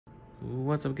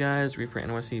What's up, guys? Reef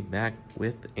NYC back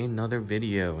with another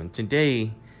video, and today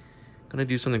I'm gonna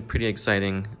do something pretty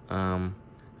exciting. I don't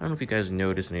know if you guys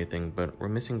noticed anything, but we're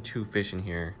missing two fish in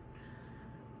here.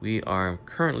 We are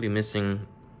currently missing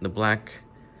the black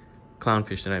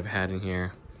clownfish that I've had in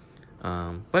here,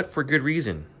 but for good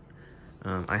reason.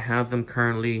 I have them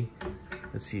currently,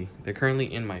 let's see, they're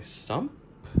currently in my sump.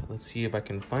 Let's see if I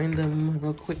can find them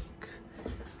real quick.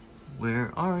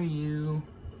 Where are you?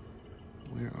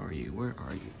 Where are you? Where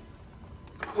are you?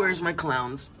 Where's my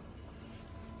clowns?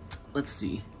 Let's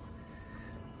see.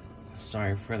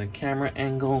 Sorry for the camera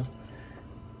angle.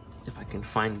 If I can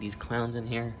find these clowns in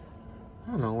here.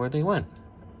 I don't know where they went.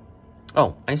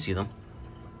 Oh, I see them.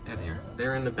 They're here.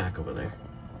 They're in the back over there.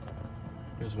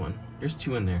 There's one. There's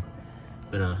two in there.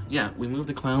 But yeah, we moved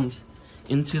the clowns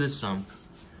into the sump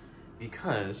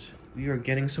because we are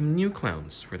getting some new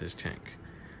clowns for this tank.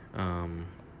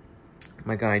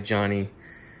 My guy Johnny,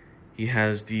 he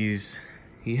has these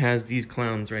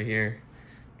clowns right here,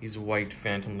 these white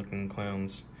phantom looking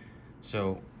clowns.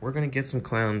 So we're gonna get some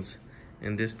clowns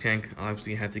in this tank.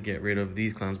 Obviously had to get rid of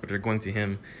these clowns, but they're going to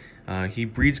him. He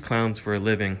breeds clowns for a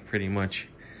living, pretty much.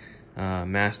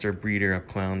 Master breeder of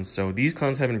clowns. So these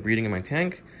clowns have been breeding in my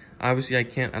tank. Obviously I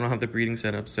don't have the breeding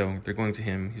set up, so they're going to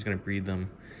him. He's gonna breed them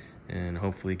and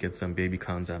hopefully get some baby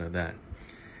clowns out of that.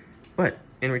 But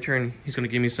in return, he's gonna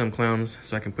give me some clowns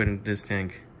so I can put in this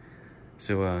tank.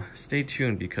 So stay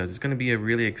tuned, because it's gonna be a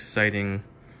really exciting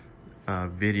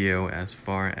video as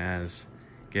far as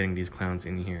getting these clowns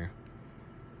in here.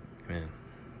 Man,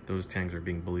 those tanks are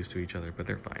being bullies to each other, but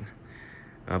they're fine.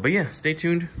 But yeah, stay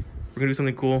tuned. We're gonna do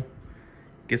something cool.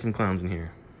 Get some clowns in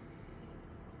here.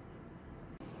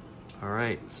 All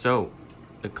right, so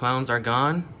the clowns are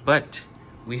gone, but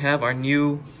we have our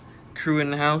new crew in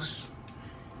the house.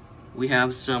 We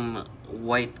have some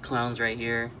white clowns right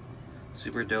here.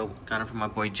 Super dope. Got them from my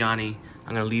boy Johnny.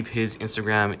 I'm gonna leave his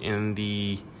Instagram in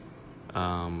the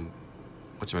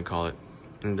whatchamacallit,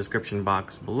 in the description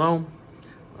box below.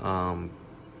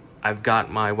 I've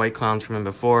got my white clowns from him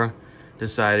before.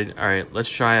 Decided, all right, let's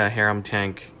try a harem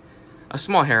tank, a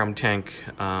small harem tank.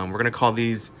 We're gonna call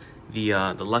these the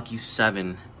Lucky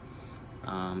 7.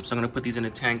 So I'm gonna put these in a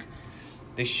tank.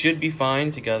 They should be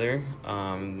fine together.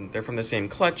 They're from the same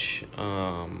clutch.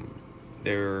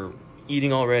 They're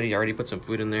eating already. I already put some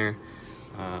food in there.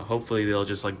 Hopefully they'll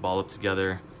just like ball up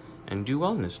together and do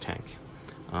well in this tank.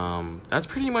 That's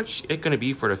pretty much it gonna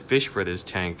be for the fish for this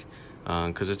tank,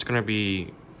 because it's gonna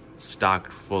be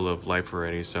stocked full of life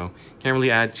already. So can't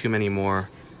really add too many more.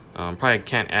 Probably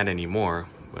can't add any more,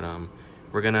 but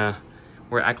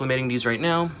we're acclimating these right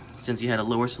now since he had a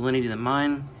lower salinity than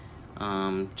mine.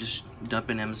 Just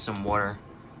dumping him some water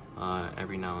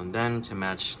every now and then to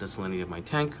match the salinity of my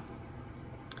tank.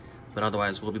 But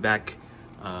otherwise, we'll be back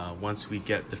once we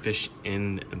get the fish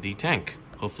in the tank.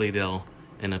 Hopefully they'll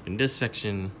end up in this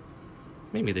section.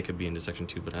 Maybe they could be in this section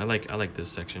too, but I like this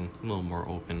section, a little more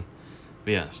open.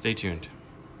 But yeah, stay tuned.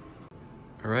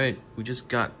 All right, we just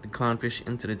got the clownfish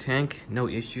into the tank. No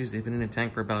issues. They've been in the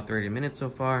tank for about 30 minutes so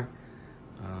far.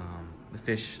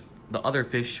 The other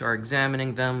fish are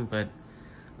examining them, but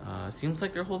seems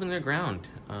like they're holding their ground.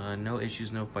 No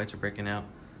issues, no fights are breaking out.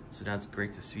 So that's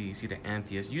great to see. You see the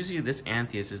Anthias. Usually this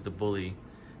Anthias is the bully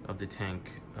of the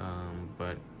tank,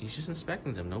 but he's just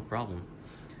inspecting them, no problem.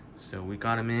 So we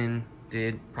got him in,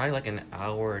 did probably like an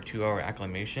hour or 2 hour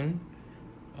acclimation,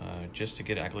 just to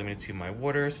get acclimated to my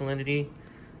water salinity.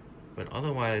 But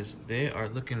otherwise, they are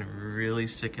looking really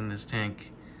sick in this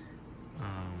tank.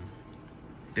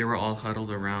 They were all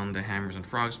huddled around the hammers and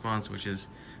frog spawns, which is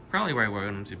probably where I want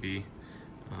them to be,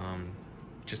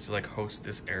 just to like host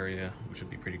this area, which would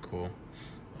be pretty cool.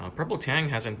 Purple Tang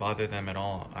hasn't bothered them at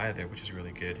all either, which is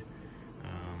really good.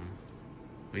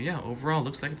 But yeah, overall,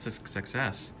 looks like it's a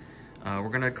success. We're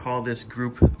gonna call this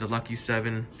group the Lucky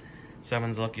 7.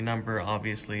 7's a lucky number,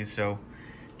 obviously, so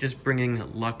just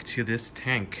bringing luck to this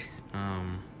tank.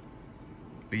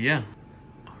 But yeah.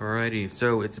 Alrighty,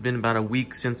 so it's been about a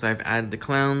week since I've added the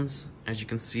clowns. As you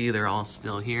can see, they're all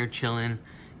still here chilling.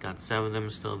 Got 7 of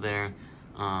them still there.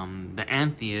 The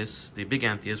Anthias, the big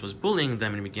Anthias, was bullying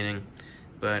them in the beginning,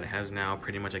 but has now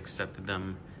pretty much accepted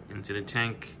them into the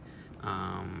tank.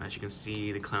 As you can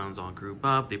see, the clowns all group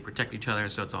up. They protect each other,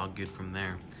 so it's all good from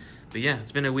there. But yeah,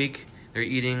 it's been a week. They're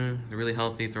eating, they're really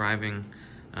healthy, thriving.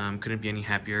 Couldn't be any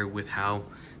happier with how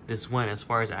this went as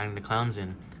far as adding the clowns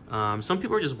in. Some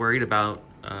people are just worried about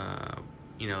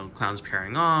you know, clowns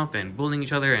pairing off and bullying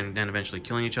each other and then eventually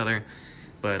killing each other.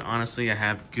 But honestly, I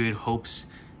have good hopes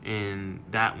and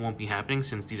that won't be happening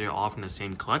since these are all from the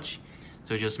same clutch.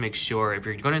 So just make sure if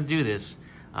you're going to do this,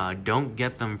 Don't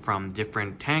get them from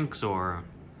different tanks or,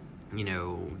 you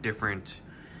know, different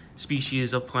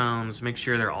species of clowns. Make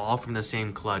sure they're all from the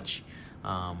same clutch,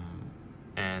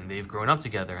 and they've grown up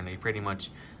together and they pretty much,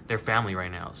 they're family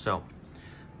right now. So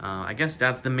I guess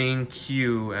that's the main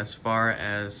cue as far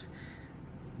as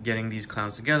getting these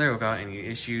clowns together without any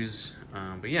issues.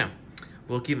 But yeah,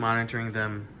 we'll keep monitoring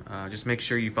them. Just make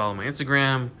sure you follow my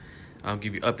Instagram. I'll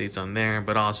give you updates on there,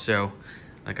 but also,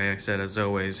 like I said, as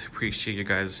always, appreciate you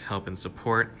guys' help and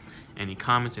support. Any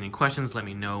comments, any questions, let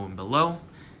me know below.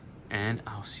 And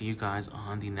I'll see you guys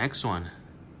on the next one.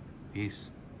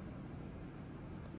 Peace.